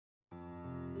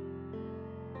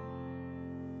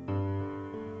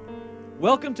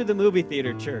Welcome to the Movie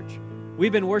Theater Church.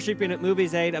 We've been worshiping at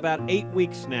Movies 8 about 8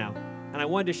 weeks now, and I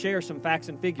wanted to share some facts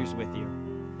and figures with you.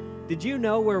 Did you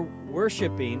know we're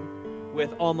worshiping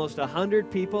with almost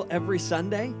 100 people every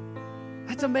Sunday?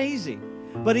 That's amazing.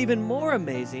 But even more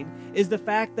amazing is the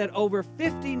fact that over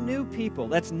 50 new people,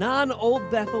 that's non-Old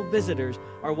Bethel visitors,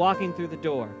 are walking through the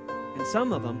door. And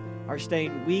some of them are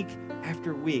staying week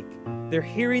after week. They're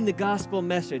hearing the gospel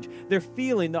message. They're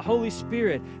feeling the Holy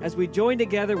Spirit as we join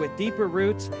together with deeper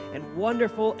roots and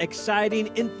wonderful,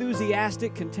 exciting,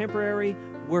 enthusiastic, contemporary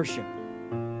worship.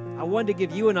 I wanted to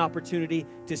give you an opportunity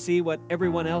to see what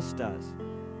everyone else does.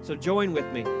 So join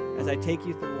with me as I take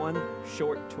you through one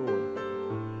short tour.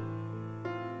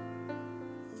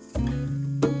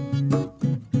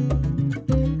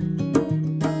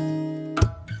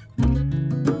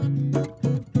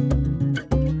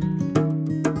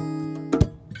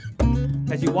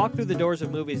 As you walk through the doors of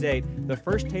Movies 8, the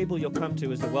first table you'll come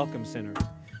to is the Welcome Center.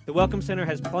 The Welcome Center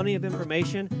has plenty of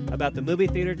information about the Movie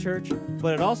Theater Church,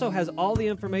 but it also has all the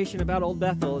information about Old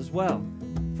Bethel as well.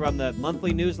 From the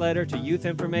monthly newsletter to youth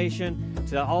information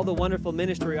to all the wonderful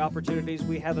ministry opportunities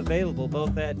we have available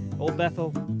both at Old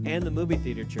Bethel and the Movie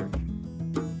Theater Church.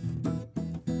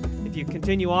 If you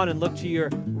continue on and look to your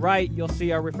right, you'll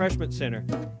see our refreshment center.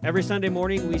 Every Sunday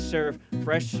morning we serve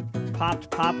fresh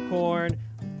popped popcorn,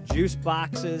 juice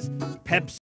boxes, Pepsi.